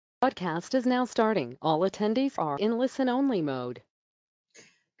Broadcast is now starting. All attendees are in listen-only mode.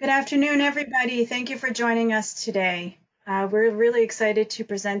 Good afternoon, everybody. Thank you for joining us today. We're really excited to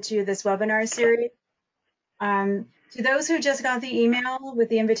present to you this webinar series. To those who just got the email with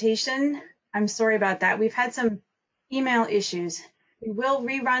the invitation, I'm sorry about that. We've had some email issues. We will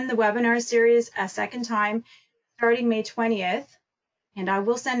rerun the webinar series a second time starting May 20th, and I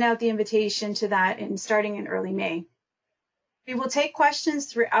will send out the invitation to that starting in early May. We will take questions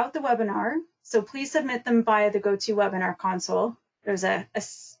throughout the webinar, so please submit them via the GoToWebinar console. There's a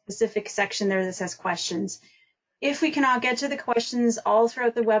specific section there that says questions. If we cannot get to the questions all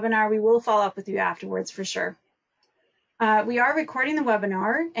throughout the webinar, we will follow up with you afterwards for sure. We are recording the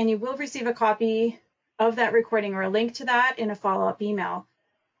webinar, and you will receive a copy of that recording or a link to that in a follow-up email.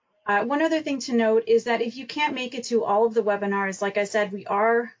 One other thing to note is that if you can't make it to all of the webinars, like I said, we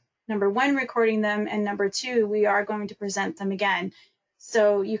are number one, recording them, and number two, we are going to present them again.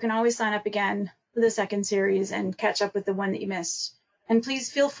 So you can always sign up again for the second series and catch up with the one that you missed. And please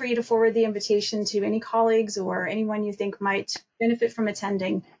feel free to forward the invitation to any colleagues or anyone you think might benefit from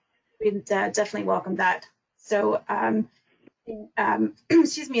attending. We'd definitely welcome that. So,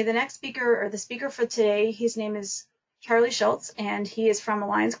 excuse me, the next speaker, or the speaker for today, his name is Charlie Schultz, and he is from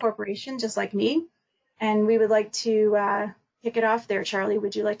Alliance Corporation, just like me. And we would like to kick it off there. Charlie,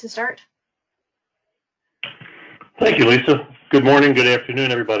 would you like to start? Thank you, Lisa. Good morning, good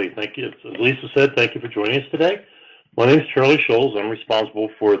afternoon, everybody. Thank you. As Lisa said, thank you for joining us today. My name is Charlie Schultz. I'm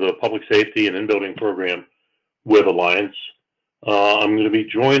responsible for the public safety and in-building program with Alliance. I'm going to be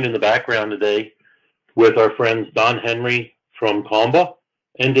joined in the background today with our friends Don Henry from Comba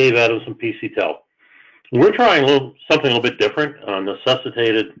and Dave Adams from PCTEL. We're trying something a little bit different,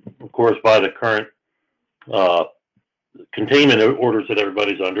 necessitated, of course, by the current containment orders that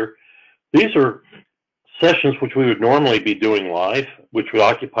everybody's under. These are sessions which we would normally be doing live, which would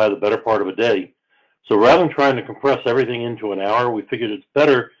occupy the better part of a day. So rather than trying to compress everything into an hour, we figured it's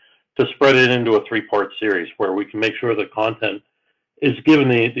better to spread it into a three-part series where we can make sure the content is given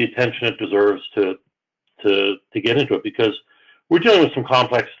the attention it deserves to get into it, because we're dealing with some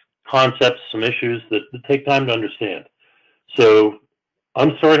complex concepts, some issues that take time to understand. So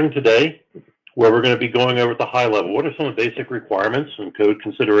I'm starting today where we're going to be going over at the high level. What are some of the basic requirements and code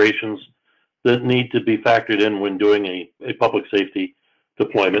considerations that need to be factored in when doing a public safety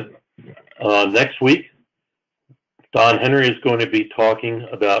deployment? Next week, Don Henry is going to be talking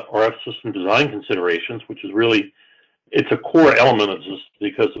about RF system design considerations, which is really, it's a core element of this,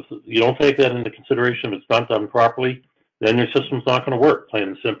 because if you don't take that into consideration, if it's not done properly, then your system's not going to work, plain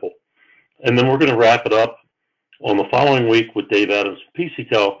and simple. And then we're going to wrap it up on the following week with Dave Adams from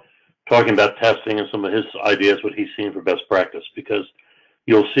PCTEL, talking about testing and some of his ideas, what he's seen for best practice, because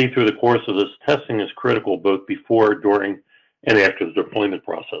you'll see through the course of this, testing is critical both before, during, and after the deployment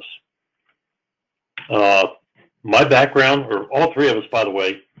process. My background, or all three of us, by the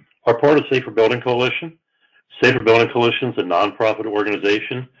way, are part of Safer Building Coalition. Safer Building Coalition is a nonprofit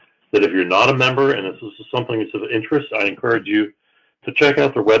organization that if you're not a member and this is something that's of interest, I encourage you to check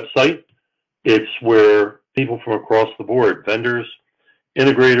out their website. It's where people from across the board, vendors,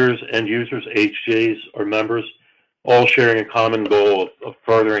 integrators, end users, HJs, are members, all sharing a common goal of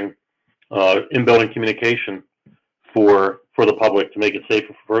furthering in-building communication for the public to make it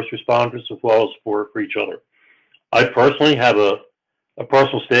safer for first responders as well as for each other. I personally have a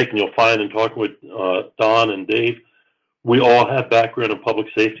personal stake, and you'll find in talking with Don and Dave, we all have background in public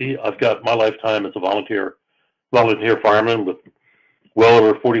safety. I've got my lifetime as a volunteer fireman with well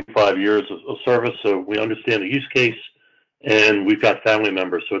over 45 years of service, so we understand the use case, and we've got family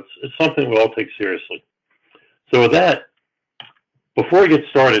members, so it's something we all take seriously. So with that, before we get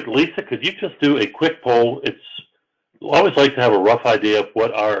started, Lisa, could you just do a quick poll? I always like to have a rough idea of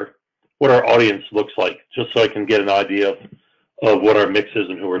what our audience looks like, just so I can get an idea of what our mix is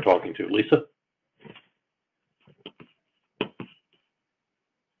and who we're talking to. Lisa?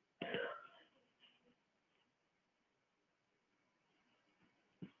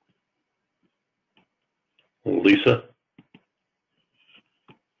 Lisa?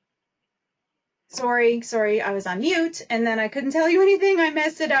 Sorry, I was on mute, and then I couldn't tell you anything. I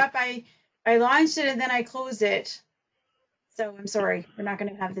messed it up. I launched it, and then I closed it. So I'm sorry. We're not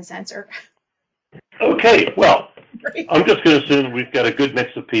going to have this answer. Okay, well, I'm just going to assume we've got a good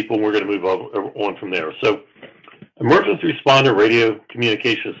mix of people, and we're going to move on from there. So, Emergency Responder Radio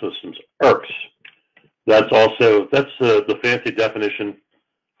Communication Systems, ERRCS. That's the fancy definition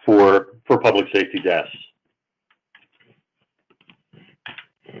for public safety DAS.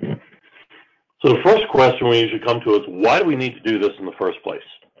 So the first question we usually come to is, why do we need to do this in the first place?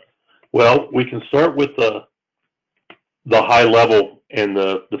 Well, we can start with the the high level and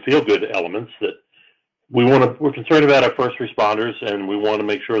the feel good elements that we're concerned about our first responders, and we want to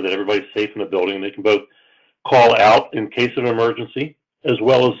make sure that everybody's safe in the building. They can both call out in case of emergency, as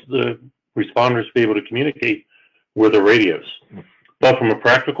well as the responders be able to communicate with the radios. But from a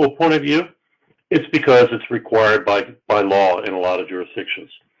practical point of view, it's because it's required by law in a lot of jurisdictions.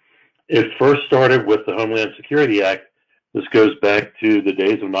 It first started with the Homeland Security Act. This goes back to the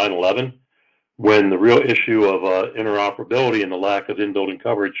days of 9/11, when the real issue of interoperability and the lack of in-building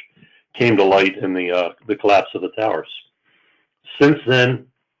coverage came to light in the collapse of the towers. Since then,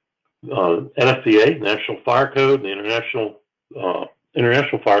 NFPA, National Fire Code, the International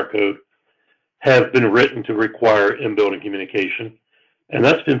Fire Code have been written to require in-building communication, and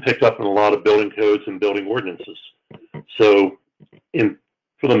that's been picked up in a lot of building codes and building ordinances. So,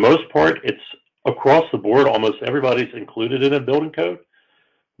 for the most part, it's across the board. Almost everybody's included in a building code.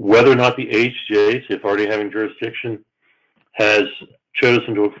 Whether or not the AHJs, the authority having jurisdiction, has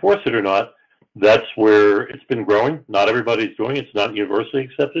chosen to enforce it or not, that's where it's been growing. Not everybody's doing it. It's not universally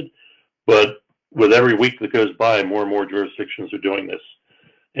accepted. But with every week that goes by, more and more jurisdictions are doing this.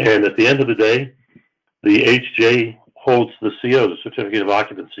 And at the end of the day, the AHJ holds the CO, the certificate of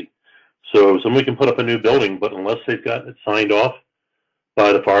occupancy. So somebody can put up a new building, but unless they've gotten it signed off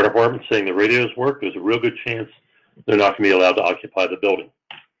by the fire department saying the radios work, there's a real good chance they're not going to be allowed to occupy the building.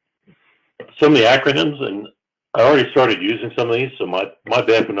 Some of the acronyms, and I already started using some of these, so my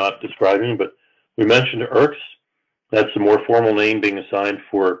bad for not describing them, but we mentioned ERRCS. That's the more formal name being assigned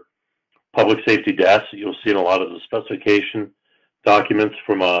for public safety DAS that you'll see in a lot of the specification documents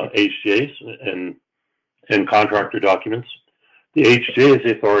from HJs and contractor documents. The HJ is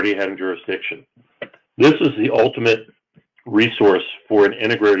the authority having jurisdiction. This is the ultimate resource for an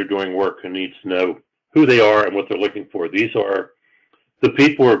integrator doing work who needs to know who they are and what they're looking for. These are the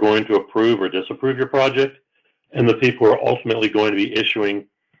people who are going to approve or disapprove your project, and the people who are ultimately going to be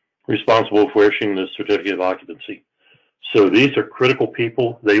responsible for issuing the certificate of occupancy. So these are critical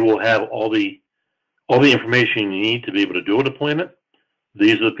people. They will have all the information you need to be able to do a deployment.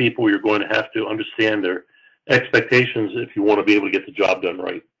 These are the people you're going to have to understand their expectations if you want to be able to get the job done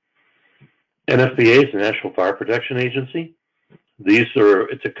right. NFPA is the National Fire Protection Agency.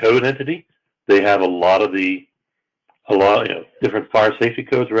 It's a code entity. They have a lot of different fire safety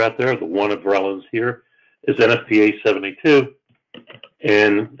codes are out there. The one of relevance here is NFPA 72,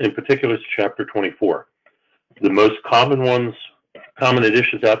 and in particular, it's Chapter 24. The most common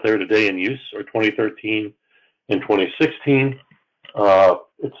editions out there today in use are 2013 and 2016.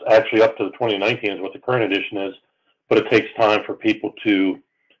 It's actually up to the 2019 is what the current edition is, but it takes time for people to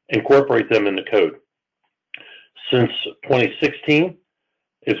incorporate them in the code. Since 2016,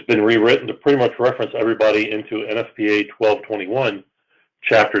 it's been rewritten to pretty much reference everybody into NFPA 1221,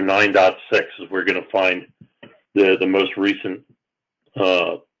 Chapter 9.6 is where you're going to find the most recent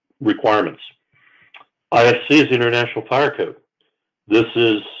requirements. IFC is the International Fire Code. This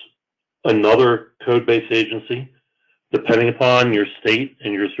is another code-based agency, depending upon your state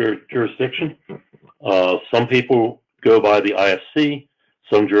and your jurisdiction. Some people go by the IFC,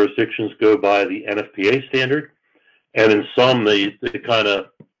 some jurisdictions go by the NFPA standard, and in some they kind of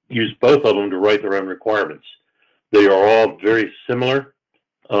use both of them to write their own requirements. They are all very similar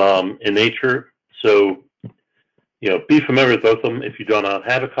in nature, so be familiar with both of them. If you do not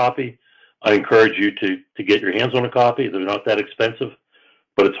have a copy, I encourage you to get your hands on a copy. They're not that expensive,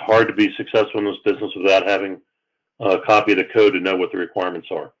 but it's hard to be successful in this business without having a copy of the code to know what the requirements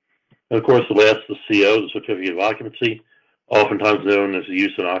are. And of course, the last, the CO, the Certificate of Occupancy, oftentimes known as the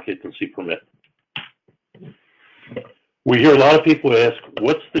Use and Occupancy Permit. We hear a lot of people ask,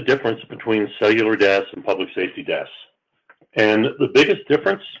 what's the difference between cellular DAS and public safety DAS? And the biggest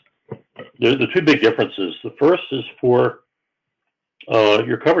difference, the two big differences. The first is for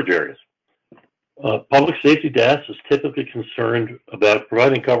your coverage areas. Public safety DAS is typically concerned about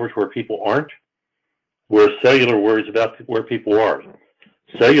providing coverage where people aren't, where cellular worries about where people are.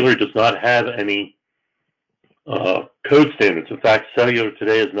 Cellular does not have any code standards. In fact, cellular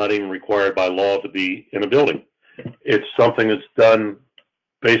today is not even required by law to be in a building. It's something that's done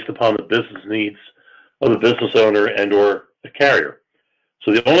based upon the business needs of the business owner and or the carrier.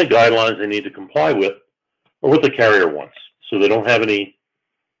 So the only guidelines they need to comply with are what the carrier wants. So they don't have any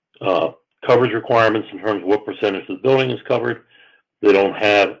coverage requirements in terms of what percentage of the building is covered. They don't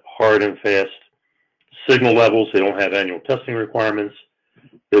have hard and fast signal levels. They don't have annual testing requirements.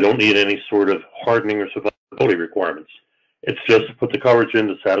 They don't need any sort of hardening or survivability requirements. It's just to put the coverage in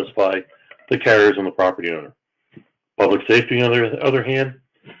to satisfy the carriers and the property owner. Public safety, on the other hand,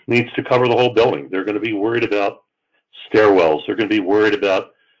 needs to cover the whole building. They're going to be worried about stairwells. They're going to be worried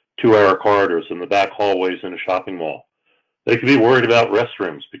about 2-hour corridors in the back hallways in a shopping mall. They could be worried about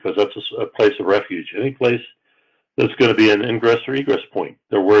restrooms because that's a place of refuge. Any place that's going to be an ingress or egress point.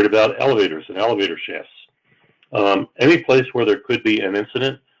 They're worried about elevators and elevator shafts. Any place where there could be an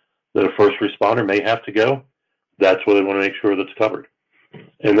incident that a first responder may have to go, that's where they want to make sure that's covered.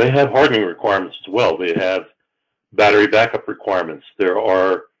 And they have hardening requirements as well. They have battery backup requirements. There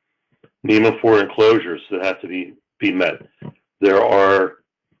are NEMA 4 enclosures that have to be met. There are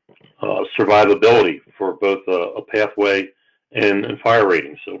survivability for both a pathway and fire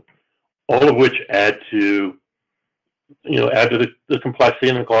ratings. So all of which add to the complexity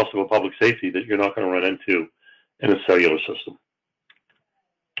and the cost of a public safety that you're not going to run into in a cellular system.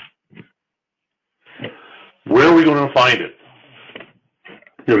 Where are we going to find it?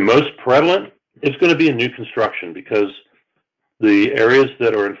 The most prevalent is going to be in new construction because the areas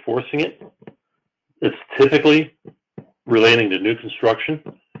that are enforcing it, it's typically relating to new construction.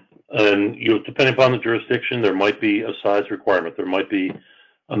 And depending upon the jurisdiction, there might be a size requirement. There might be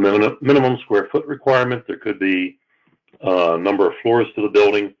a minimum square foot requirement. There could be a number of floors to the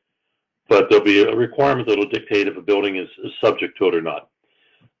building, but there'll be a requirement that will dictate if a building is subject to it or not.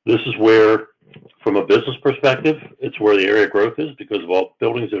 This is where, from a business perspective, it's where the area growth is because of all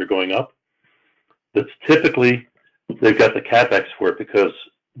buildings that are going up. That's typically, they've got the CapEx for it because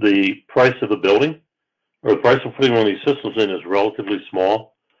the price of a building or the price of putting one of these systems in is relatively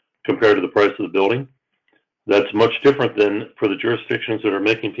small compared to the price of the building. That's much different than for the jurisdictions that are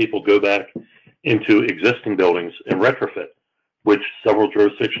making people go back into existing buildings and retrofit, which several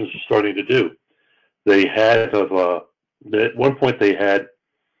jurisdictions are starting to do. They had, at one point they had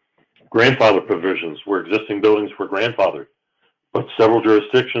grandfather provisions where existing buildings were grandfathered, but several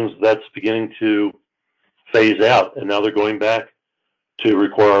jurisdictions that's beginning to phase out, and now they're going back to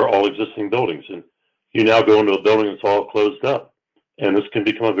require all existing buildings. And you now go into a building that's all closed up, and this can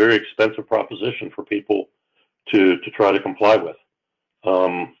become a very expensive proposition for people to try to comply with.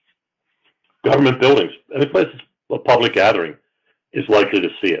 Government buildings, any place that's a public gathering is likely to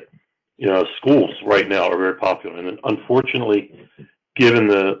see it. Schools right now are very popular, and unfortunately, given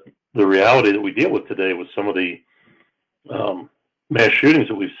the reality that we deal with today with some of the mass shootings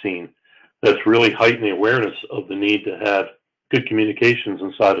that we've seen, that's really heightened the awareness of the need to have good communications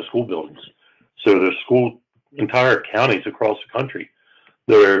inside of school buildings. So there's entire counties across the country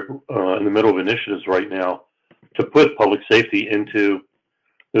that are in the middle of initiatives right now to put public safety into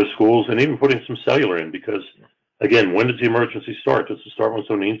the schools and even putting some cellular in because, again, when does the emergency start? Does it start when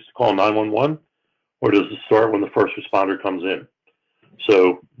someone needs to call 911 or does it start when the first responder comes in?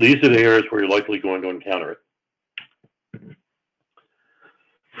 So these are the areas where you're likely going to encounter it.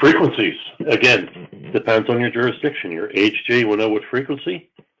 Frequencies, again, depends on your jurisdiction. Your HJ will know what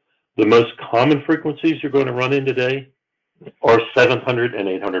frequency. The most common frequencies you're going to run in today are 700 and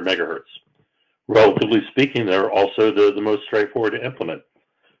 800 megahertz. Relatively speaking, they're also the most straightforward to implement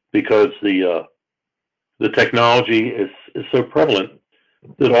because the technology is so prevalent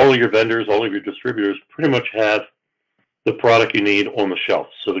that all of your vendors, all of your distributors pretty much have the product you need on the shelf.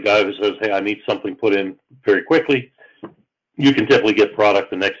 So the guy who says, hey, I need something put in very quickly, you can typically get product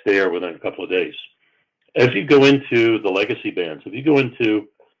the next day or within a couple of days. As you go into the legacy bands, if you go into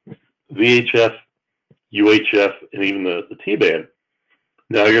VHF, UHF, and even the T-band,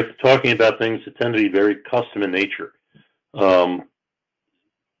 now you're talking about things that tend to be very custom in nature.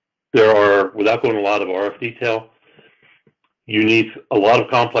 There are, without going a lot of RF detail, you need a lot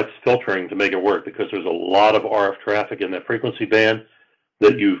of complex filtering to make it work because there's a lot of RF traffic in that frequency band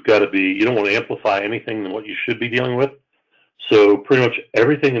that you've got to be, you don't want to amplify anything than what you should be dealing with. So pretty much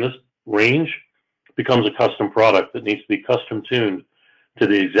everything in this range becomes a custom product that needs to be custom tuned to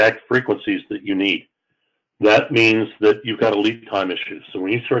the exact frequencies that you need. That means that you've got a lead time issue. So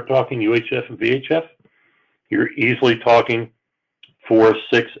when you start talking UHF and VHF, you're easily talking 4,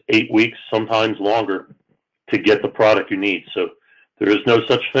 6, 8 weeks, sometimes longer, to get the product you need. So there is no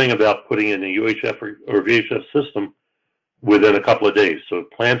such thing about putting in a UHF or VHF system within a couple of days. So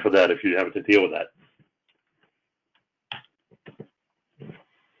plan for that if you have to deal with that.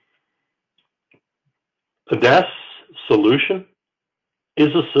 A DAS solution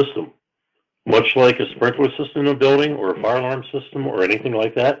is a system, much like a sprinkler system in a building or a fire alarm system or anything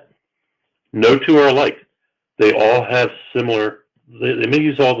like that. No two are alike. They all have similar, they may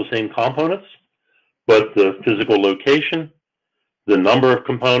use all the same components, but the physical location, the number of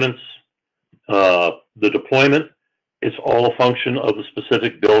components, the deployment, it's all a function of the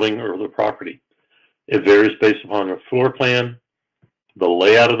specific building or the property. It varies based upon the floor plan, the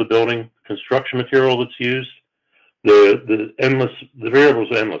layout of the building, construction material that's used, the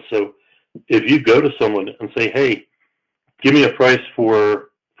variables are endless. So if you go to someone and say, hey, give me a price for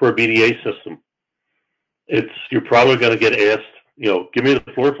a BDA system, you're probably going to get asked, give me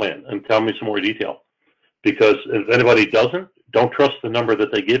the floor plan and tell me some more detail. Because if anybody doesn't, don't trust the number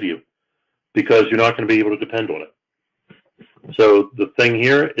that they give you, because you're not going to be able to depend on it. So the thing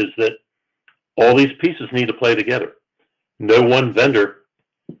here is that all these pieces need to play together. No one vendor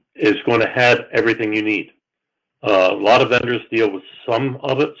is going to have everything you need. A lot of vendors deal with some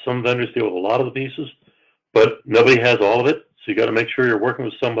of it. Some vendors deal with a lot of the pieces, but nobody has all of it. So you got to make sure you're working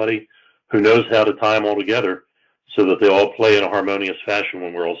with somebody who knows how to tie them all together so that they all play in a harmonious fashion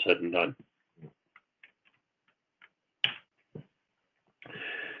when we're all said and done.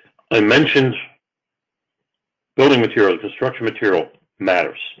 I mentioned building material, construction material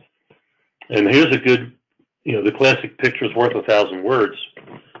matters. And here's a good, the classic picture is worth 1,000 words.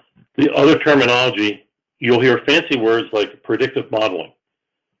 The other terminology, you'll hear fancy words like predictive modeling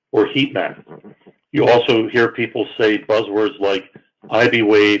or heat map. You also hear people say buzzwords like IB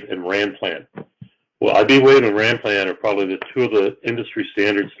wave and RAN plan. Well, IB wave and RAN plan are probably the two of the industry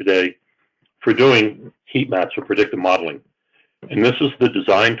standards today for doing heat maps or predictive modeling. And this is the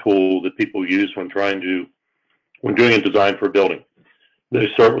design tool that people use when doing a design for a building. They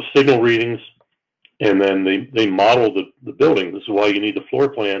start with signal readings, and then they model the building. This is why you need the floor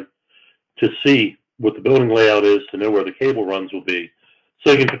plan to see what the building layout is, to know where the cable runs will be,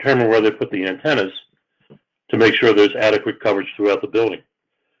 so you can determine where they put the antennas to make sure there's adequate coverage throughout the building.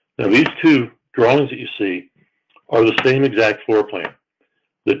 Now, these two drawings that you see are the same exact floor plan.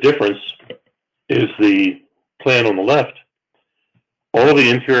 The difference is the plan on the left. All of the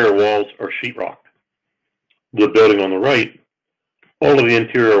interior walls are sheetrock. The building on the right, all of the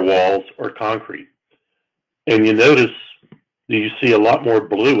interior walls are concrete. And you notice that you see a lot more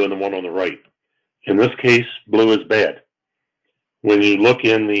blue in the one on the right. In this case, blue is bad. When you look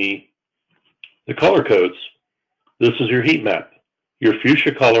in the color codes, this is your heat map. Your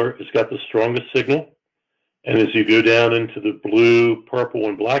fuchsia color has got the strongest signal. And as you go down into the blue, purple,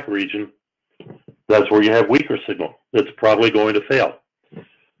 and black region, that's where you have weaker signal. That's probably going to fail.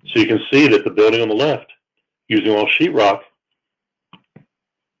 So you can see that the building on the left, using all sheetrock,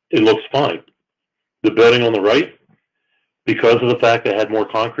 it looks fine. The building on the right, because of the fact that it had more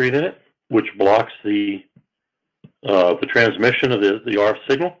concrete in it, which blocks the transmission of the RF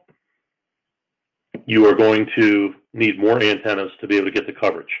signal, you are going to need more antennas to be able to get the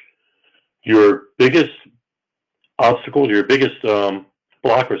coverage. Your biggest obstacle, your biggest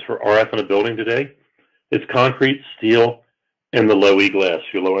blockers for RF in a building today is concrete, steel, and the low E glass,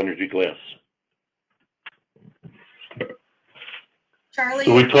 your low energy glass. Charlie,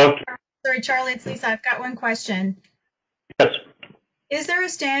 So we talked. Sorry, Charlie, it's Lisa. I've got one question. Yes. Is there a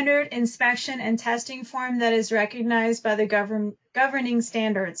standard inspection and testing form that is recognized by the governing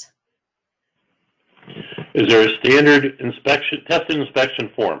standards? Is there a standard test and inspection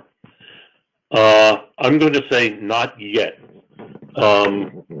form? I'm going to say not yet.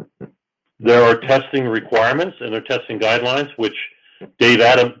 There are testing requirements and there are testing guidelines, which Dave,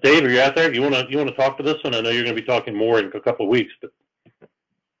 are you out there? You want to talk to this one? I know you're going to be talking more in a couple of weeks, but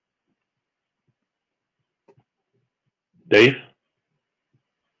Dave?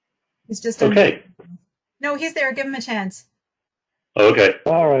 He's just okay. No, he's there. Give him a chance. Okay.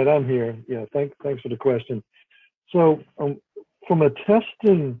 All right, I'm here. Yeah, thanks for the question. So from a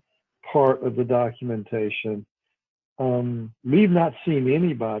testing part of the documentation, we've not seen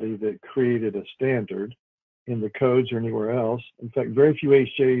anybody that created a standard in the codes or anywhere else. In fact, very few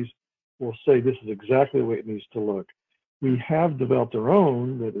HJs will say this is exactly the way it needs to look. We have developed our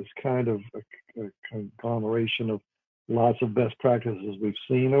own that is kind of a conglomeration of lots of best practices we've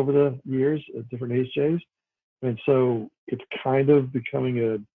seen over the years at different HJs. And so it's kind of becoming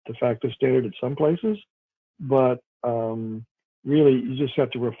a de facto standard in some places, but really you just have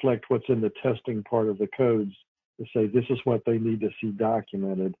to reflect what's in the testing part of the codes to say this is what they need to see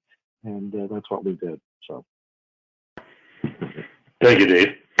documented, and that's what we did. So, thank you,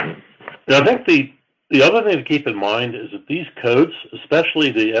 Dave. Now, I think the other thing to keep in mind is that these codes,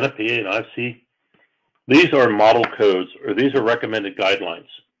 especially the NFPA and IFC, these are model codes, or these are recommended guidelines.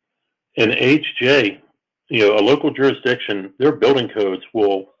 In HJ, a local jurisdiction, their building codes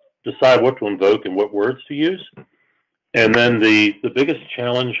will decide what to invoke and what words to use. And then the biggest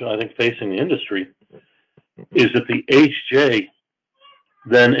challenge, I think, facing the industry is that the HJ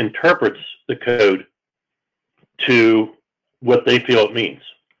then interprets the code to what they feel it means.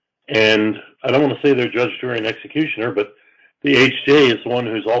 And I don't want to say they're judge, jury, and executioner, but the HJ is the one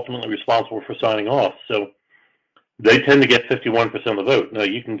who's ultimately responsible for signing off. So they tend to get 51% of the vote. Now,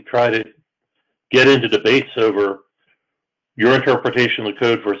 you can try to get into debates over your interpretation of the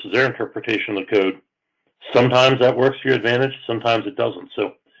code versus their interpretation of the code. Sometimes that works to your advantage, sometimes it doesn't.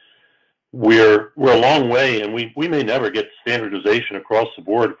 So we're a long way, and we may never get standardization across the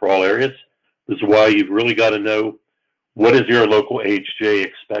board for all areas. This is why you've really got to know what does your local AHJ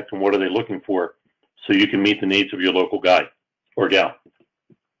expect and what are they looking for, so you can meet the needs of your local guy or gal.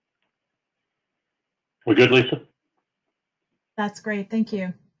 We good, Lisa? That's great. Thank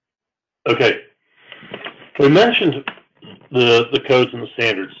you. Okay. We mentioned the codes and the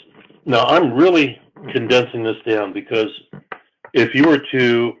standards. Now, I'm really condensing this down because if you were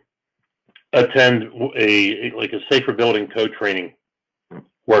to attend like a safer building code training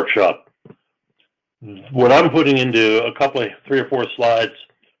workshop, what I'm putting into a couple of 3 or 4 slides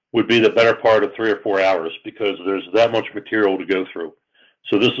would be the better part of 3 or 4 hours because there's that much material to go through.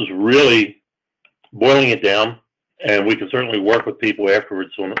 So this is really boiling it down, and we can certainly work with people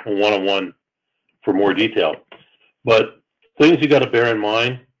afterwards on a one-on-one for more detail. But things you got to bear in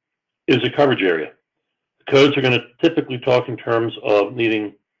mind is the coverage area. The codes are going to typically talk in terms of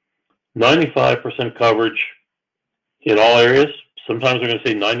needing 95% coverage in all areas. Sometimes they're going to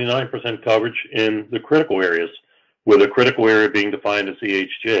say 99% coverage in the critical areas, with a critical area being defined as the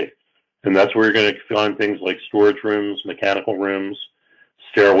HJ. And that's where you're going to find things like storage rooms, mechanical rooms,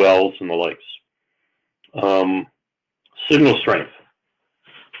 stairwells, and the likes. Signal strength.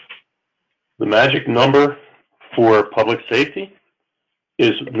 The magic number for public safety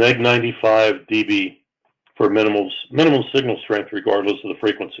is neg 95 dB for minimum signal strength regardless of the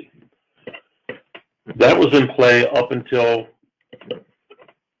frequency. That was in play up until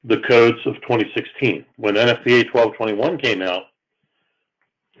the codes of 2016. When NFPA 1221 came out,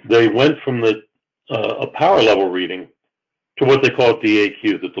 they went from a power level reading to what they call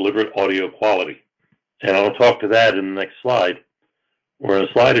DAQ, the delivered audio quality. And I'll talk to that in the next slide, or in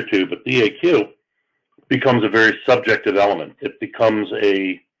a slide or two, but DAQ becomes a very subjective element. It becomes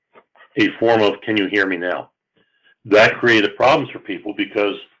a form of, can you hear me now? That created problems for people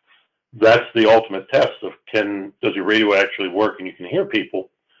because that's the ultimate test of does your radio actually work and you can hear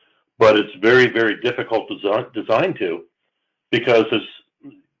people, but it's very, very difficult to design to because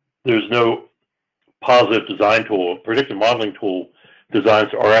there's no positive design tool, predictive modeling tool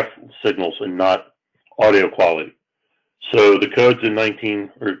designs RF signals and not audio quality. So the codes in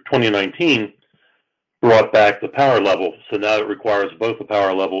 2019 brought back the power level. So now it requires both the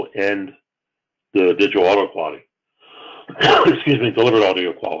power level and the digital audio quality. Excuse me, delivered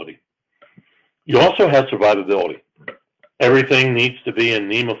audio quality. You also have survivability. Everything needs to be in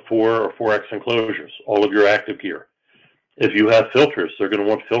NEMA 4 or 4X enclosures, all of your active gear. If you have filters, they're going to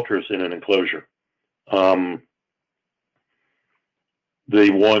want filters in an enclosure. They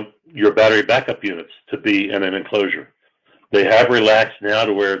want your battery backup units to be in an enclosure. They have relaxed now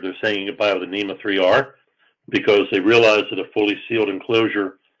to where they're saying goodbye with the NEMA 3R because they realize that a fully sealed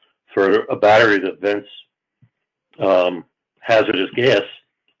enclosure for a battery that vents hazardous gas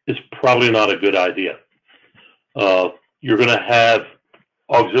is probably not a good idea. You're going to have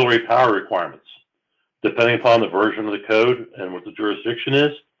auxiliary power requirements. Depending upon the version of the code and what the jurisdiction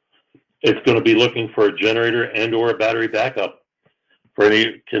is, it's going to be looking for a generator and or a battery backup.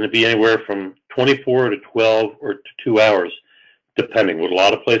 Can it be anywhere from 24 to 12 or to 2 hours, depending. What a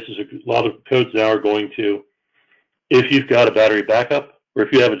lot of codes now are going to, if you've got a battery backup or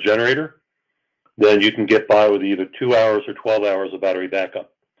if you have a generator, then you can get by with either 2 hours or 12 hours of battery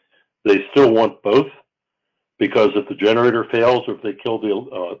backup. They still want both because if the generator fails or if they kill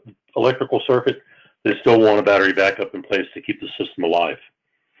the electrical circuit, they still want a battery backup in place to keep the system alive.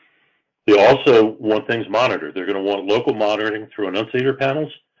 They also want things monitored. They're going to want local monitoring through annunciator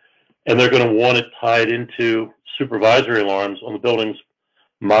panels, and they're going to want it tied into supervisory alarms on the building's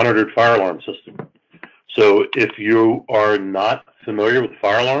monitored fire alarm system. So if you are not familiar with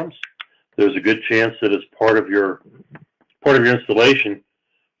fire alarms, there's a good chance that as part of your installation,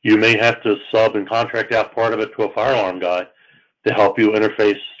 you may have to sub and contract out part of it to a fire alarm guy to help you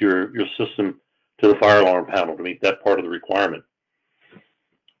interface your system to the fire alarm panel to meet that part of the requirement.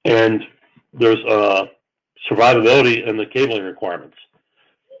 And there's survivability and the cabling requirements.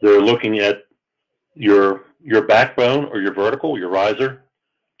 They're looking at your backbone or your vertical, your riser,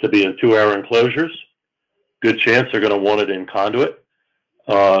 to be in 2-hour enclosures. Good chance they're going to want it in conduit.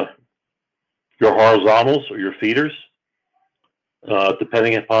 Your horizontals or your feeders,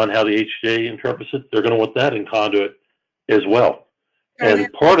 depending upon how the HJ interprets it, they're going to want that in conduit as well.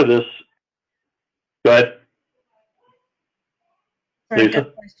 And part of this, Sorry, Lisa?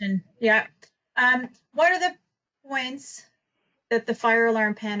 good question. Yeah. What are the points that the fire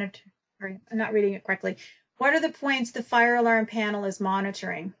alarm panel, sorry, I'm not reading it correctly. What are the points the fire alarm panel is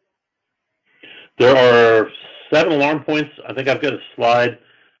monitoring? There are 7 alarm points. I think I've got a slide.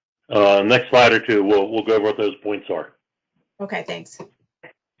 Next slide or two, we'll go over what those points are. Okay, thanks.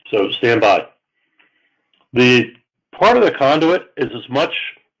 So stand by. The part of the conduit is as much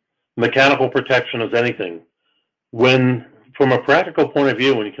mechanical protection as anything. When, from a practical point of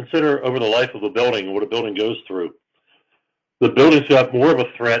view, when you consider over the life of a building and what a building goes through, the building's got more of a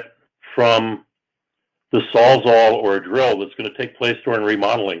threat from the sawzall or a drill that's going to take place during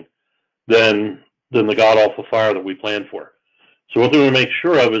remodeling than the god-awful fire that we plan for. So what we want to make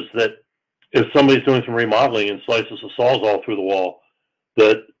sure of is that if somebody's doing some remodeling and slices a sawzall through the wall,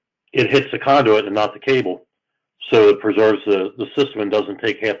 that it hits the conduit and not the cable, so it preserves the system and doesn't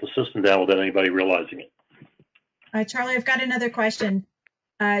take half the system down without anybody realizing it. Charlie, I've got another question.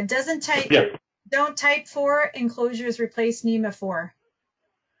 Yeah. Don't Type 4 enclosures replace NEMA 4?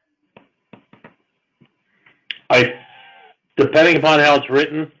 Depending upon how it's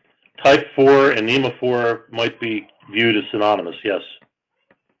written, Type 4 and NEMA 4 might be viewed as synonymous, yes.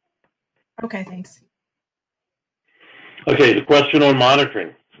 Okay, thanks. Okay, the question on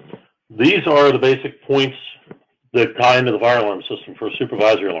monitoring. These are the basic points that tie into the fire alarm system for a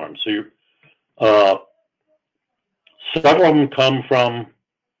supervisory alarm. So several of them come from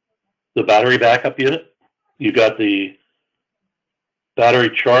the battery backup unit. You've got the battery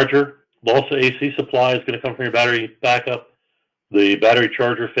charger. Loss of AC supply is going to come from your battery backup, the battery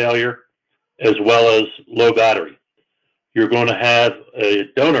charger failure, as well as low battery. You're going to have a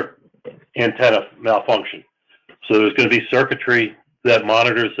donor antenna malfunction. So there's going to be circuitry that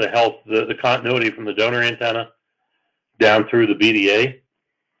monitors the health, the continuity from the donor antenna down through the BDA,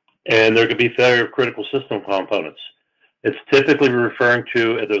 and there could be failure of critical system components. It's typically referring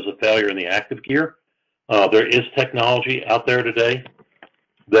to if there's a failure in the active gear. There is technology out there today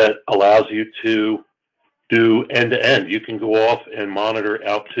that allows you to do end-to-end. You can go off and monitor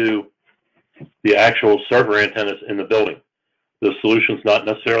out to the actual server antennas in the building. The solution's not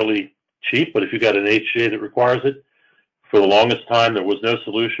necessarily cheap, but if you've got an HGA that requires it, for the longest time there was no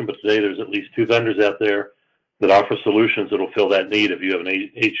solution, but today there's at least 2 vendors out there that offer solutions that will fill that need if you have an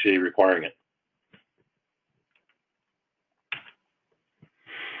HGA requiring it.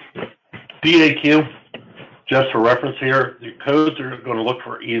 DAQ, just for reference here, the codes are going to look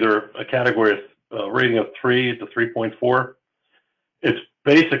for either a category rating of 3 to 3.4. It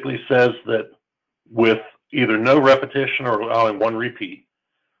basically says that with either no repetition or allowing 1 repeat,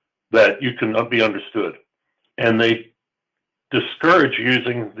 that you can be understood. And they discourage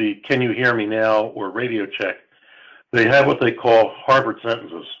using the "can you hear me now" or radio check. They have what they call Harvard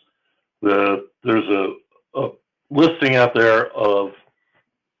sentences. There's a listing out there of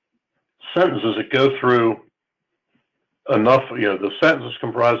sentences that go through enough, the sentence is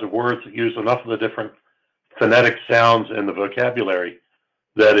comprised of words that use enough of the different phonetic sounds in the vocabulary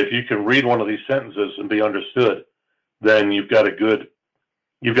that if you can read one of these sentences and be understood, then you've got a good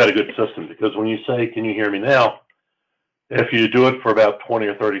system. Because when you say, "can you hear me now?" if you do it for about 20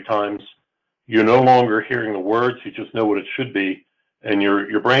 or 30 times, you're no longer hearing the words, you just know what it should be, and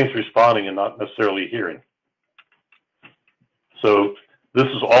your brain's responding and not necessarily hearing. So this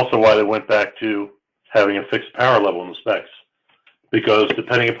is also why they went back to having a fixed power level in the specs, because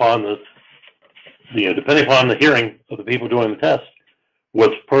depending upon the hearing of the people doing the test,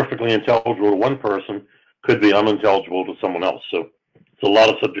 what's perfectly intelligible to one person could be unintelligible to someone else. So it's a lot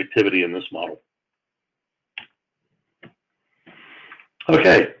of subjectivity in this model.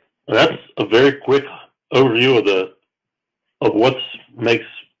 Okay, that's a very quick overview of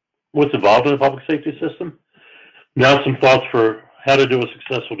what's involved in a public safety system. Now some thoughts for how to do a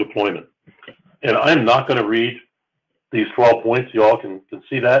successful deployment. And I'm not going to read these 12 points. You all can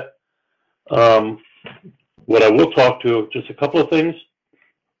see that. What I will talk to, just a couple of things.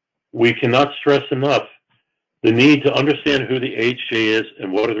 We cannot stress enough the need to understand who the HJ is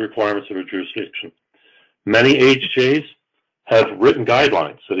and what are the requirements of a jurisdiction. Many HJs have written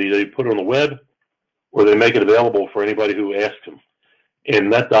guidelines, so they put it on the web or they make it available for anybody who asks them.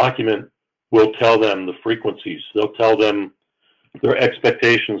 And that document will tell them the frequencies. They'll tell them their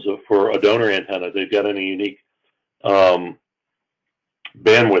expectations for a donor antenna. If they've got any unique bandwidth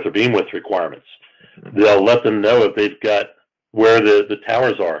or beamwidth requirements. They'll let them know if they've got where the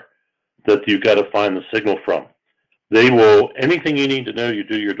towers are that you've got to find the signal from. They will, anything you need to know, you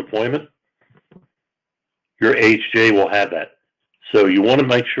do your deployment, your HJ will have that. So you want to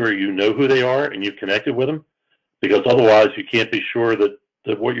make sure you know who they are and you've connected with them, because otherwise you can't be sure that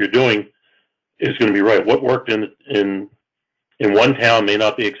what you're doing is going to be right. What worked in one town may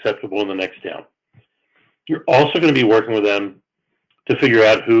not be acceptable in the next town. You're also going to be working with them to figure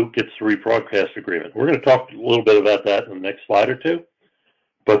out who gets the rebroadcast agreement. We're going to talk a little bit about that in the next slide or two,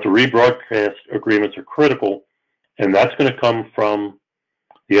 but the rebroadcast agreements are critical, and that's going to come from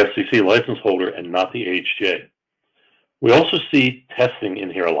the FCC license holder and not the HJ. We also see testing in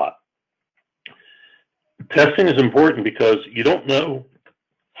here a lot. Testing is important because you don't know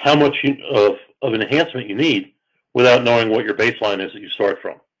how much of an enhancement you need without knowing what your baseline is that you start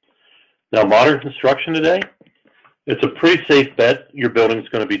from. Now, modern construction today, it's a pretty safe bet your building is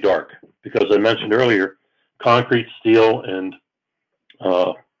going to be dark because I mentioned earlier, concrete, steel, and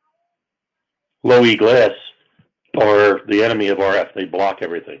low-E glass are the enemy of RF. They block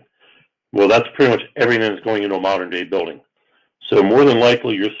everything. Well, that's pretty much everything that's going into a modern-day building. So more than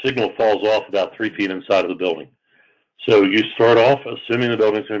likely, your signal falls off about 3 feet inside of the building. So you start off assuming the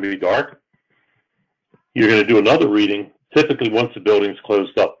building's going to be dark. You're going to do another reading, typically once the building's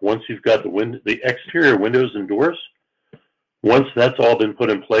closed up. Once you've got the exterior windows and doors, once that's all been put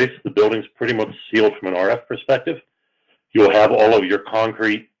in place, the building's pretty much sealed from an RF perspective. You'll have all of your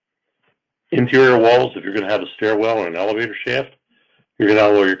concrete interior walls. If you're going to have a stairwell or an elevator shaft, you're going to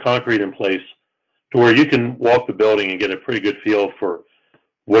have all your concrete in place to where you can walk the building and get a pretty good feel for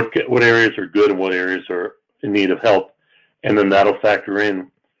what areas are good and what areas are in need of help. And then that'll factor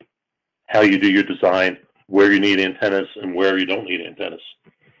in how you do your design, where you need antennas and where you don't need antennas.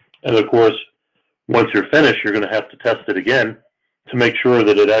 And of course, once you're finished, you're going to have to test it again to make sure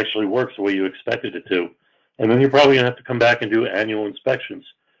that it actually works the way you expected it to. And then you're probably going to have to come back and do annual inspections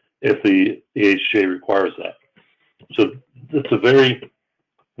if the HJ requires that. So it's a very,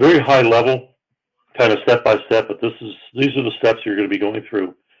 very high level, kind of step by step, but these are the steps you're going to be going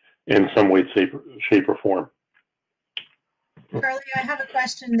through in some way, shape, or form. Charlie, I have a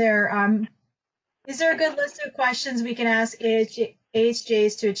question there. Is there a good list of questions we can ask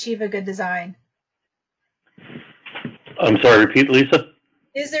AHJs to achieve a good design? I'm sorry, repeat, Lisa?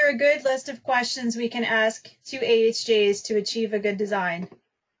 Is there a good list of questions we can ask to AHJs to achieve a good design?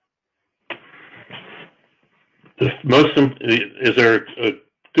 Is there a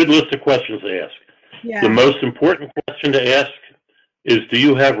good list of questions to ask? Yeah. The most important question to ask is, do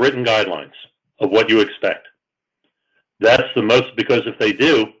you have written guidelines of what you expect? That's the most, because if they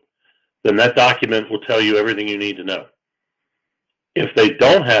do, then that document will tell you everything you need to know. If they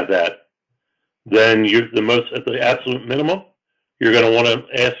don't have that, then at the absolute minimum, you're going to want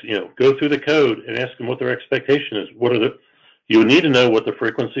to ask, go through the code and ask them what their expectation is. You need to know what the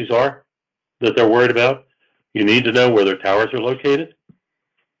frequencies are that they're worried about. You need to know where their towers are located.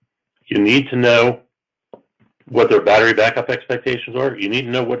 You need to know what their battery backup expectations are. You need to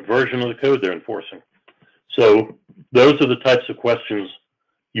know what version of the code they're enforcing. So those are the types of questions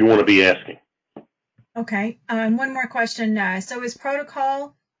you want to be asking. Okay. One more question. So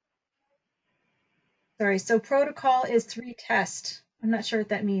protocol is 3 tests. I'm not sure what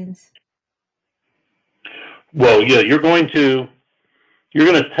that means. Well, yeah, you're going to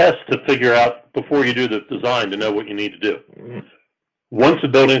test to figure out before you do the design to know what you need to do. Once the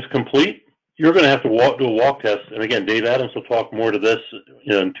building's complete, you're going to have to do a walk test. And again, Dave Adams will talk more to this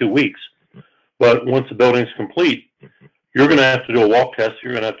in 2 weeks. But once the building's complete, you're going to have to do a walk test.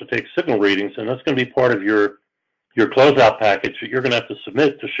 You're going to have to take signal readings, and that's going to be part of your closeout package that you're going to have to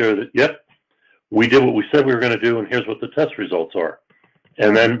submit to show that, yep, we did what we said we were going to do, and here's what the test results are.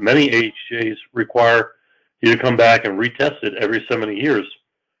 And then many AHJs require you to come back and retest it every so many years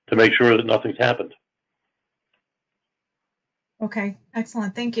to make sure that nothing's happened. Okay,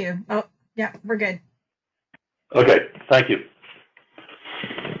 excellent. Thank you. Oh, yeah, we're good. Okay, thank you.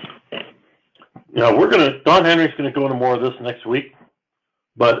 Now Don Henry's going to go into more of this next week,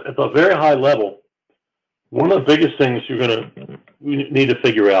 but at a very high level, one of the biggest things you're going to need to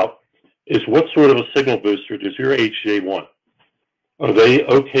figure out is what sort of a signal booster does your HJ want? Are they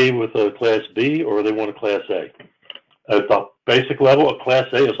okay with a Class B or they want a Class A? At the basic level, a Class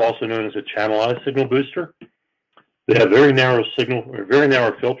A is also known as a channelized signal booster. They have very narrow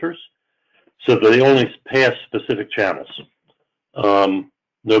filters, so they only pass specific channels.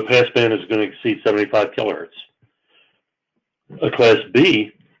 No passband is going to exceed 75 kilohertz. A Class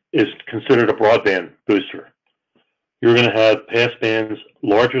B is considered a broadband booster. You're going to have passbands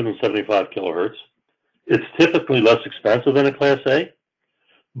larger than 75 kilohertz. It's typically less expensive than a Class A,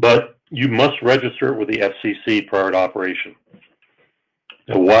 but you must register it with the FCC prior to operation.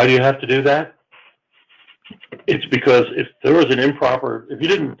 Now, why do you have to do that? It's because if you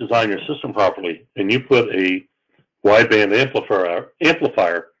didn't design your system properly and you put a wideband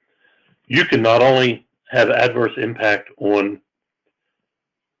amplifier, you can not only have adverse impact on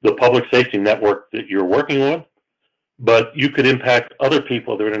the public safety network that you're working on, but you could impact other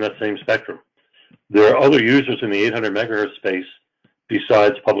people that are in that same spectrum. There are other users in the 800 megahertz space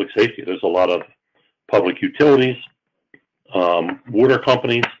besides public safety. There's a lot of public utilities, water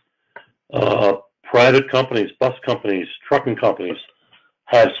companies, private companies, bus companies, trucking companies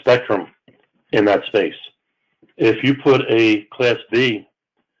have spectrum in that space. if you put a Class B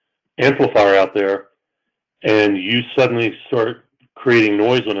amplifier out there and you suddenly start creating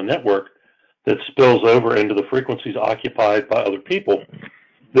noise on a network that spills over into the frequencies occupied by other people,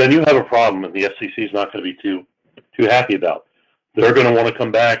 then you have a problem, and the FCC is not going to be too happy about. They're going to want to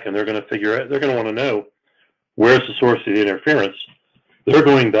come back, and they're going to figure out, they're going to want to know where's the source of the interference. They're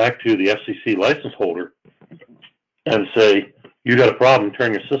going back to the FCC license holder and say, you got a problem,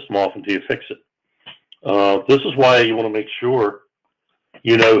 turn your system off until you fix it. This is why you want to make sure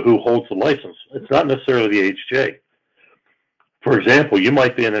you know who holds the license. It's not necessarily the HJ. For example, you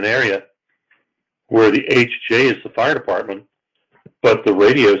might be in an area where the HJ is the fire department, but the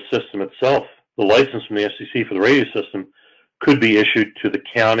radio system itself, the license from the FCC for the radio system, could be issued to the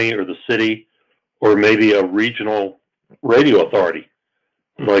county or the city or maybe a regional radio authority,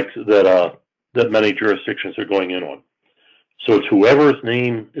 like that many jurisdictions are going in on. So it's whoever's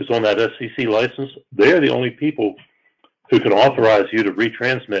name is on that FCC license, they're the only people who can authorize you to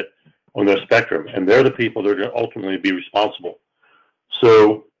retransmit on their spectrum, and they're the people that are going to ultimately be responsible.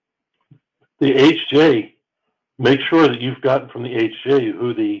 So the HJ, make sure that you've gotten from the HJ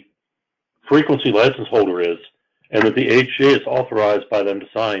who the frequency license holder is, and that the HJ is authorized by them to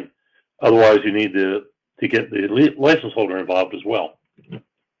sign. Otherwise, you need to get the license holder involved as well.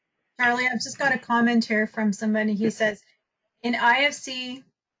 Charlie, I've just got a comment here from somebody. He says, in IFC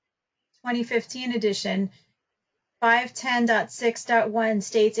 2015 edition, 510.6.1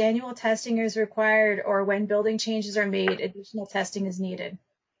 states annual testing is required, or when building changes are made, additional testing is needed.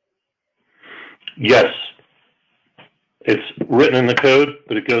 Yes, it's written in the code,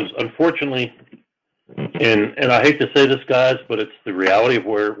 but it goes, unfortunately, and I hate to say this, guys, but it's the reality of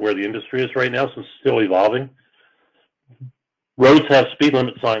where the industry is right now, since it's still evolving. Roads have speed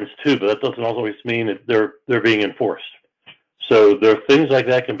limit signs too, but that doesn't always mean that they're being enforced. So there are things like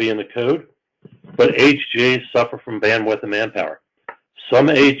that can be in the code, but HJs suffer from bandwidth and manpower. Some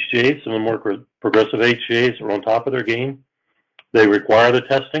HJs, some of the more progressive HJs, are on top of their game. They require the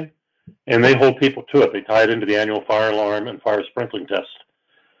testing, and they hold people to it. They tie it into the annual fire alarm and fire sprinkling test.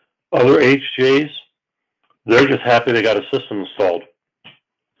 Other HJs, they're just happy they got a system installed.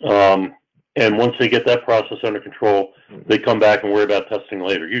 And once they get that process under control, they come back and worry about testing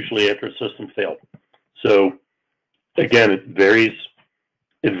later, usually after a system failed. So again, it varies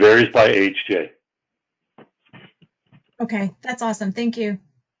by HJ. Okay, that's awesome. Thank you.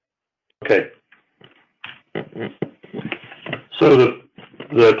 Okay. So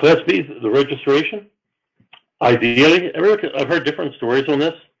the Class B, the registration, ideally, I've heard different stories on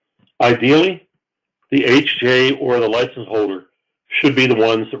this. Ideally, the HJ or the license holder should be the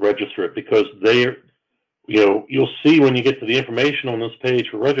ones that register it, because you'll see when you get to the information on this page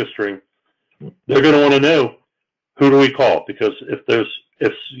for registering, they're going to want to know, who do we call? Because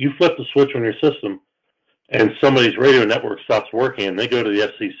if you flip the switch on your system and somebody's radio network stops working and they go to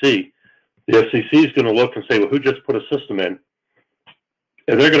the FCC is going to look and say, well, who just put a system in?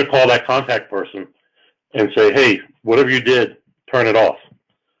 And they're going to call that contact person and say, hey, whatever you did, turn it off.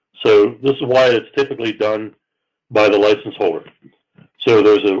 So this is why it's typically done by the license holder. So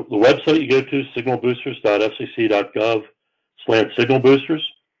there's the website you go to, signalboosters.fcc.gov/signalboosters,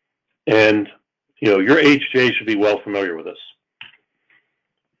 and your HJ should be well familiar with this.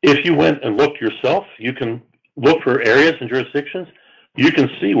 If you went and looked yourself, you can look for areas and jurisdictions. You can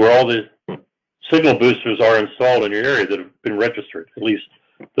see where all the signal boosters are installed in your area that have been registered, at least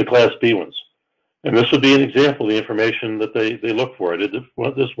the Class B ones. And this would be an example of the information that they look for. I did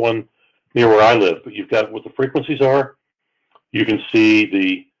this one near where I live, but you've got what the frequencies are. You can see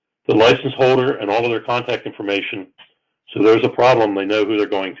the license holder and all of their contact information. So there's a problem, they know who they're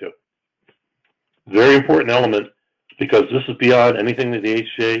going to. Very important element, because this is beyond anything that the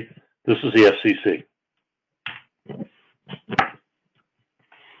HJ, this is the FCC.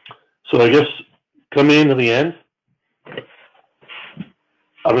 So I guess coming into the end,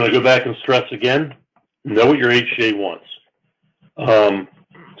 I'm going to go back and stress again, know what your HJ wants. To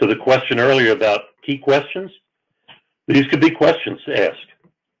the question earlier about key questions, these could be questions to ask.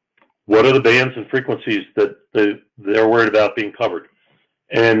 What are the bands and frequencies that they're worried about being covered?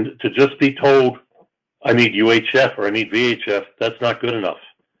 And to just be told, I need UHF or I need VHF, that's not good enough.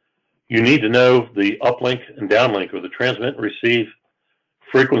 You need to know the uplink and downlink, or the transmit and receive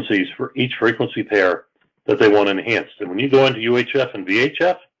frequencies for each frequency pair that they want enhanced. And when you go into UHF and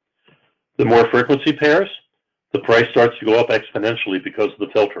VHF, the more frequency pairs, the price starts to go up exponentially because of the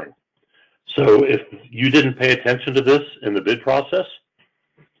filtering. So if you didn't pay attention to this in the bid process,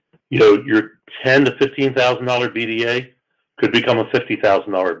 your $10,000 to $15,000 BDA could become a $50,000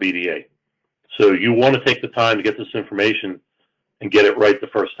 BDA. So you want to take the time to get this information and get it right the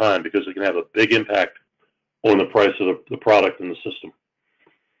first time, because it can have a big impact on the price of the product and the system.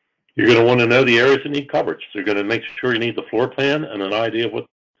 You're going to want to know the areas that need coverage. So you're going to make sure you need the floor plan and an idea of what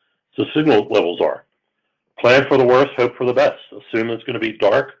the signal levels are. Plan for the worst, hope for the best. Assume it's going to be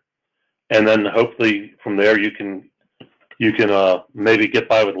dark, and then hopefully from there you can maybe get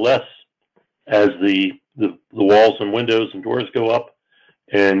by with less as the walls and windows and doors go up,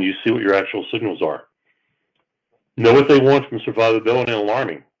 and you see what your actual signals are. Know what they want from survivability and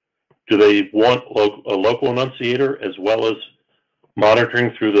alarming. Do they want a local annunciator as well as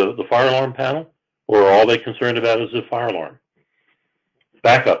monitoring through the fire alarm panel, or are all they concerned about is the fire alarm?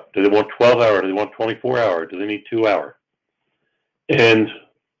 Backup. Do they want 12-hour? Do they want 24-hour? Do they need 2-hour? And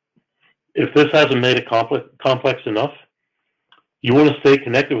if this hasn't made it complex enough, you want to stay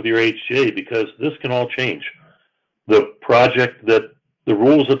connected with your HGA, because this can all change. The project that the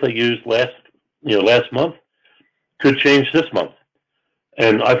rules that they used last month could change this month.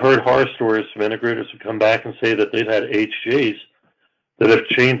 And I've heard horror stories from integrators who come back and say that they've had HGAs that have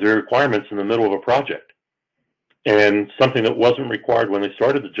changed their requirements in the middle of a project. And something that wasn't required when they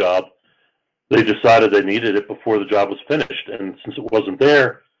started the job, they decided they needed it before the job was finished. And since it wasn't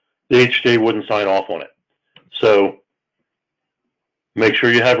there, the HGA wouldn't sign off on it. So make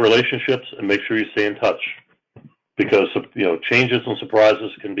sure you have relationships and make sure you stay in touch, because changes and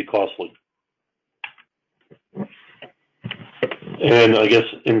surprises can be costly. And I guess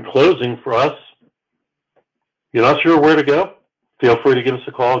in closing for us, you're not sure where to go? Feel free to give us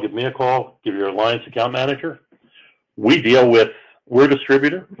a call, give me a call, give your Alliance account manager. We're a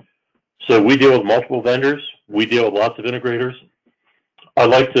distributor, so we deal with multiple vendors. We deal with lots of integrators. I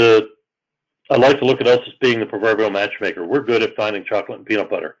like to look at us as being the proverbial matchmaker. We're good at finding chocolate and peanut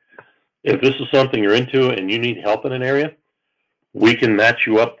butter. If this is something you're into and you need help in an area, we can match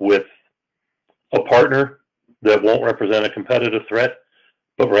you up with a partner that won't represent a competitive threat,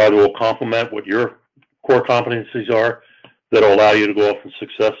 but rather will complement what your core competencies are that will allow you to go off and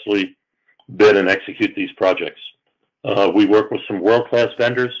successfully bid and execute these projects. We work with some world-class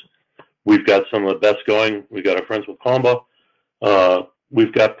vendors. We've got some of the best going. We've got our friends with Comba.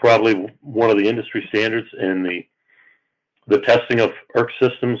 We've got probably one of the industry standards in the testing of ERRCS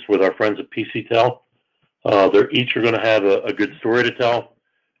systems with our friends at PCTEL. They're each are going to have a good story to tell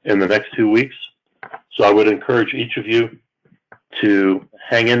in the next 2 weeks. So I would encourage each of you to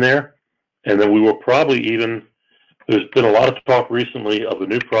hang in there. And then we will probably even, there's been a lot of talk recently of a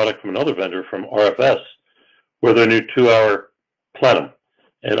new product from another vendor, from RFS, where their new 2-hour plenum.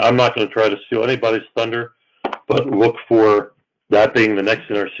 And I'm not going to try to steal anybody's thunder, but look for that being the next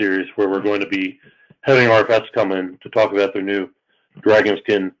in our series, where we're going to be having RFS come in to talk about their new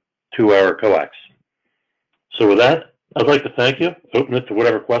Dragonskin 2-hour coax. So with that, I'd like to thank you. Open it to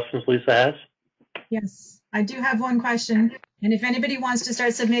whatever questions Lisa has. Yes, I do have one question. And if anybody wants to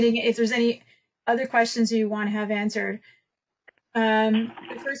start submitting, if there's any other questions you want to have answered. The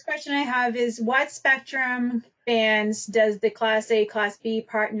first question I have is, what spectrum bands does the Class A, Class B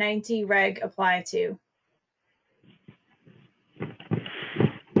Part 90 reg apply to?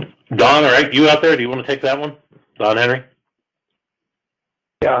 Don, all right, you out there, do you want to take that one? Don Henry?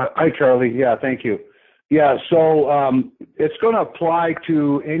 Yeah, hi, Charlie. Yeah, thank you. Yeah, so it's going to apply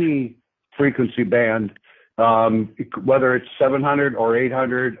to any frequency band, whether it's 700 or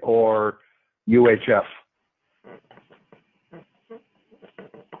 800 or UHF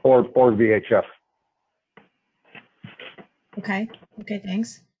or VHF. Okay,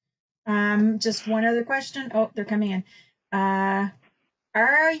 thanks. Just one other question. Oh, they're coming in. Are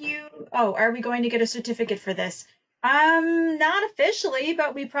we going to get a certificate for this? Not officially,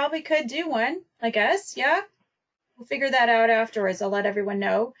 but we probably could do one, I guess. Yeah, we'll figure that out afterwards. I'll let everyone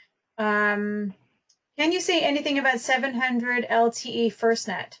know. Can you say anything about 700 LTE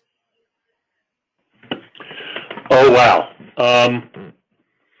FirstNet? Oh, wow.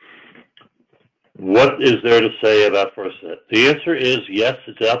 What is there to say about FirstNet? The answer is yes,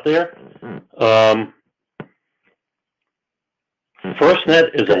 it's out there.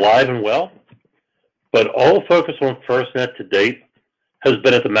 FirstNet is alive and well, but all the focus on FirstNet to date has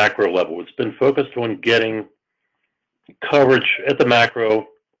been at the macro level. It's been focused on getting coverage at the macro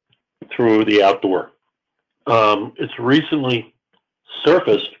through the outdoor. It's recently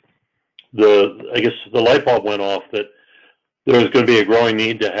surfaced, I guess the light bulb went off that there's going to be a growing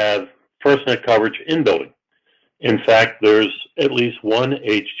need to have FirstNet coverage in building. In fact, there's at least one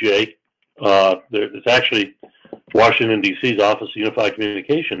HGA. It's actually Washington, D.C.'s Office of Unified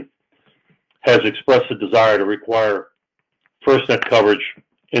Communication has expressed a desire to require FirstNet coverage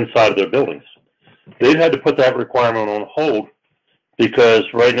inside of their buildings. They've had to put that requirement on hold because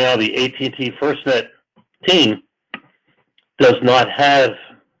right now the AT&T FirstNet team does not have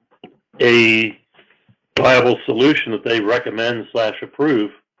a viable solution that they recommend /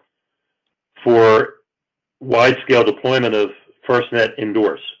 approve for wide-scale deployment of FirstNet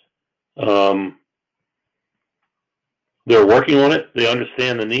indoors. They're working on it. They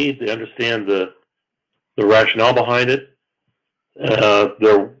understand the need. They understand the rationale behind it.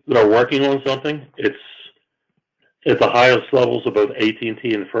 They're working on something. It's at the highest levels of both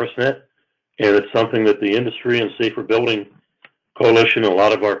AT&T and FirstNet, and it's something that the industry and Safer Building Coalition and a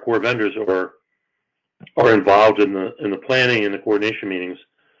lot of our core vendors are involved in the planning and the coordination meetings,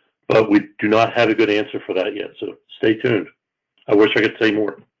 but we do not have a good answer for that yet. So stay tuned. I wish I could say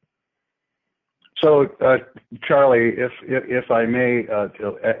more. So, Charlie, if I may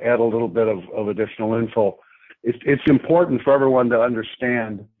to add a little bit of additional info, it's important for everyone to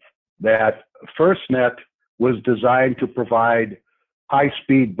understand that FirstNet was designed to provide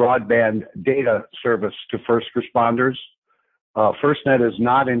high-speed broadband data service to first responders. FirstNet is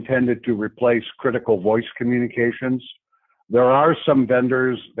not intended to replace critical voice communications. There are some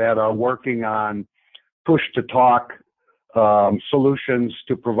vendors that are working on push-to-talk solutions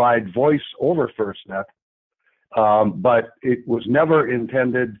to provide voice over FirstNet, but it was never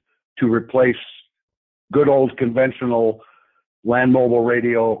intended to replace good old conventional land mobile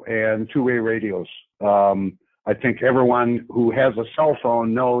radio and two-way radios. I think everyone who has a cell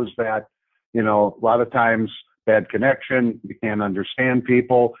phone knows that, a lot of times bad connection, you can't understand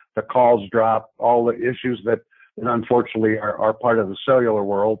people, the calls drop, all the issues that unfortunately are part of the cellular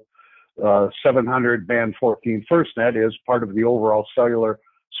world. 700 band 14 FirstNet is part of the overall cellular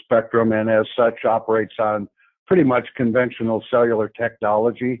spectrum, and as such operates on pretty much conventional cellular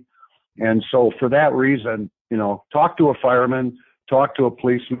technology. And so for that reason, talk to a fireman, talk to a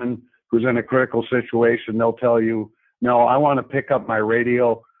policeman who's in a critical situation. They'll tell you, no, I want to pick up my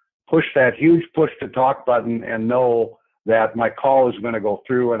radio, push that huge push to talk button, and know that my call is going to go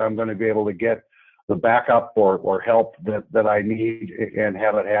through and I'm going to be able to get the backup or help that I need and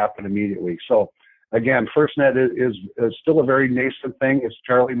have it happen immediately. So again, FirstNet is still a very nascent thing. As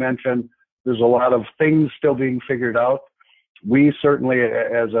Charlie mentioned, there's a lot of things still being figured out. We certainly,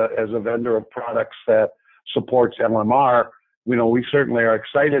 as a vendor of products that supports LMR, we certainly are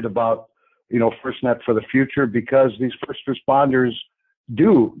excited about, FirstNet for the future, because these first responders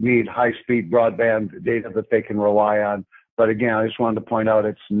do need high-speed broadband data that they can rely on. But again, I just wanted to point out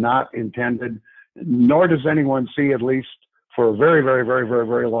it's not intended, nor does anyone see, at least for a very, very, very, very,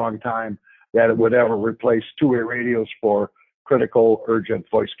 very long time, that it would ever replace two-way radios for critical, urgent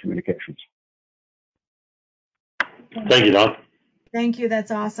voice communications. Thank you, Don. Thank you.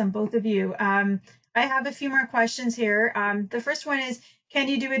 That's awesome, both of you. I have a few more questions here. The first one is, can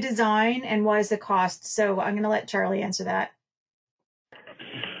you do a design and what is the cost? So I'm going to let Charlie answer that.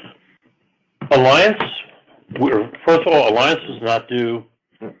 Alliance, first of all, Alliance does not do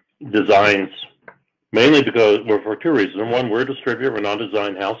designs, mainly because, for two reasons. Number one, we're a distributor, we're not a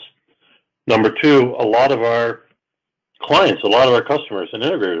design house. Number two, a lot of our clients, a lot of our customers and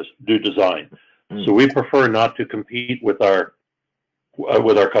integrators do design. So we prefer not to compete with our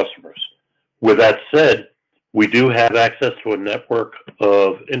customers. With that said, we do have access to a network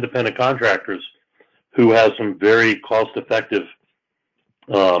of independent contractors who have some very cost-effective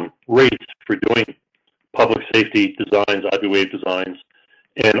rates for doing public safety designs, IP-Wave designs,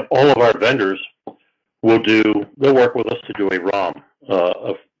 and all of our vendors they'll work with us to do a ROM,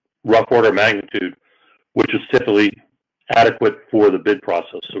 a rough order magnitude, which is typically adequate for the bid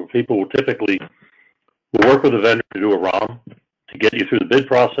process. So people will typically work with a vendor to do a ROM to get you through the bid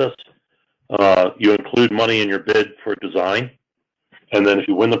process. You include money in your bid for design, and then if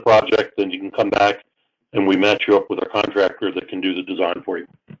you win the project, then you can come back and we match you up with a contractor that can do the design for you.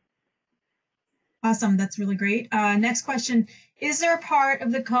 Awesome. That's really great. Next question. Is there a part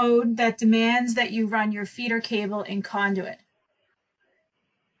of the code that demands that you run your feeder cable in conduit?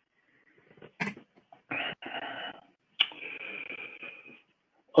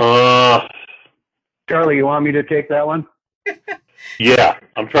 Charlie, you want me to take that one? Yeah,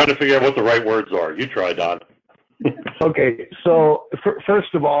 I'm trying to figure out what the right words are. You try, Don. Okay, so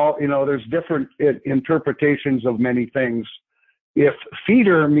first of all, there's different interpretations of many things. If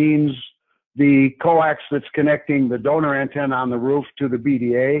feeder means the coax that's connecting the donor antenna on the roof to the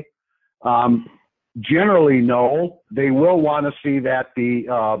BDA, generally no. They will want to see that the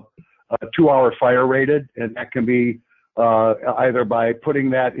 2-hour fire rated, and that can be either by putting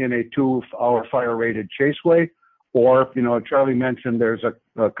that in a 2-hour fire rated chaseway, or, Charlie mentioned there's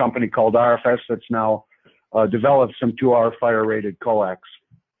a company called ERRCS that's now developed some 2-hour fire rated coax.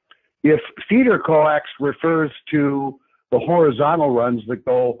 If feeder coax refers to the horizontal runs that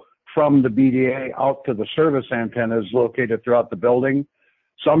go from the BDA out to the service antennas located throughout the building,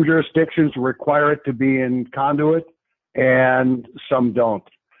 Some jurisdictions require it to be in conduit and some don't.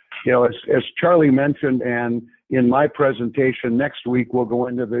 You know, as Charlie mentioned, and in my presentation next week, we'll go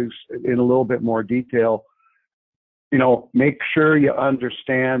into this in a little bit more detail. You know, make sure you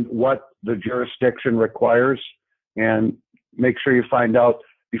understand what the jurisdiction requires and make sure you find out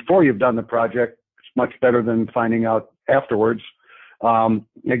before you've done the project. It's much better than finding out afterwards.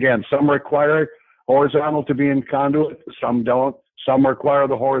 Again, some require horizontal to be in conduit, some don't. Some require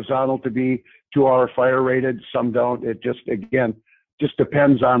the horizontal to be 2-hour fire rated, some don't. It just, again, just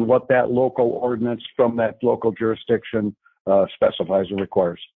depends on what that local ordinance from that local jurisdiction specifies or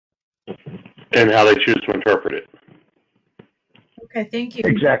requires. And how they choose to interpret it. Okay, thank you.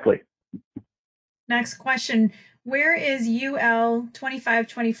 Exactly. Next question. Where is UL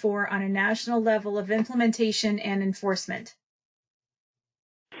 2524 on a national level of implementation and enforcement?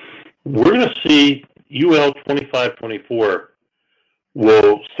 We're going to see UL 2524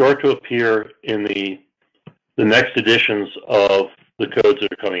 will start to appear in the next editions of the codes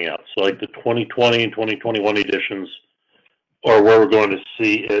that are coming out. So like the 2020 and 2021 editions are where we're going to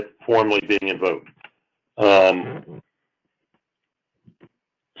see it formally being invoked.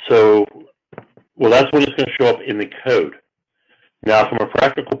 Well, that's when it's going to show up in the code. Now, from a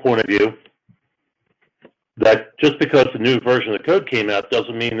practical point of view, that just because the new version of the code came out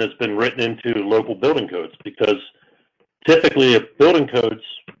doesn't mean it's been written into local building codes, because typically if building codes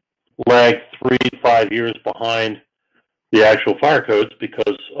lag 3 to 5 years behind the actual fire codes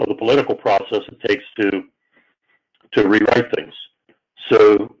because of the political process it takes to rewrite things.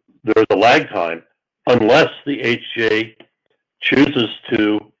 So there's a lag time unless the HJ chooses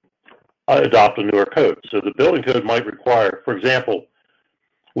to adopt a newer code. So the building code might require, for example,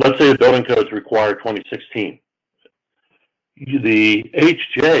 let's say the building codes require 2016. The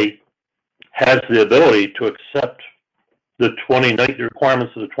HJ has the ability to accept the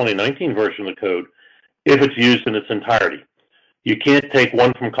requirements of the 2019 version of the code if it's used in its entirety. You can't take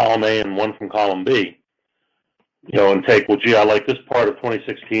one from column A and one from column B, you know, and take, well, gee, I like this part of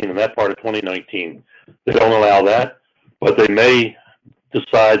 2016 and that part of 2019. They don't allow that, but they may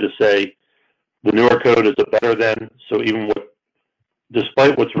decide to say the newer code is a better than, so even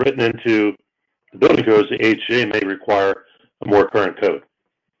despite what's written into the building codes, the HJ may require a more current code.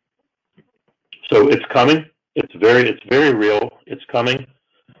 So it's coming. It's very real. It's coming.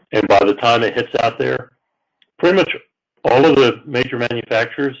 And by the time it hits out there, pretty much all of the major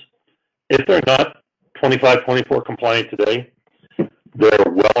manufacturers, if they're not 2524 compliant today, they're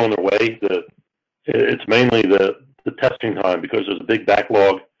well on their way. It's mainly the testing time, because there's a big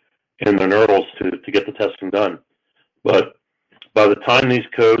backlog in the NERDLs to get the testing done. But by the time these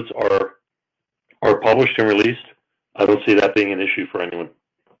codes are published and released, I don't see that being an issue for anyone.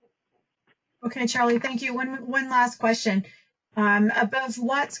 Okay, Charlie, thank you. One last question. Above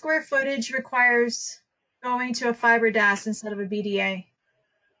what square footage requires going to a fiber DAS instead of a BDA?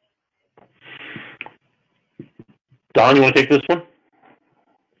 Don, you want to take this one?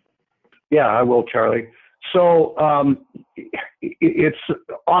 Yeah, I will, Charlie. So it's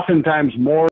oftentimes more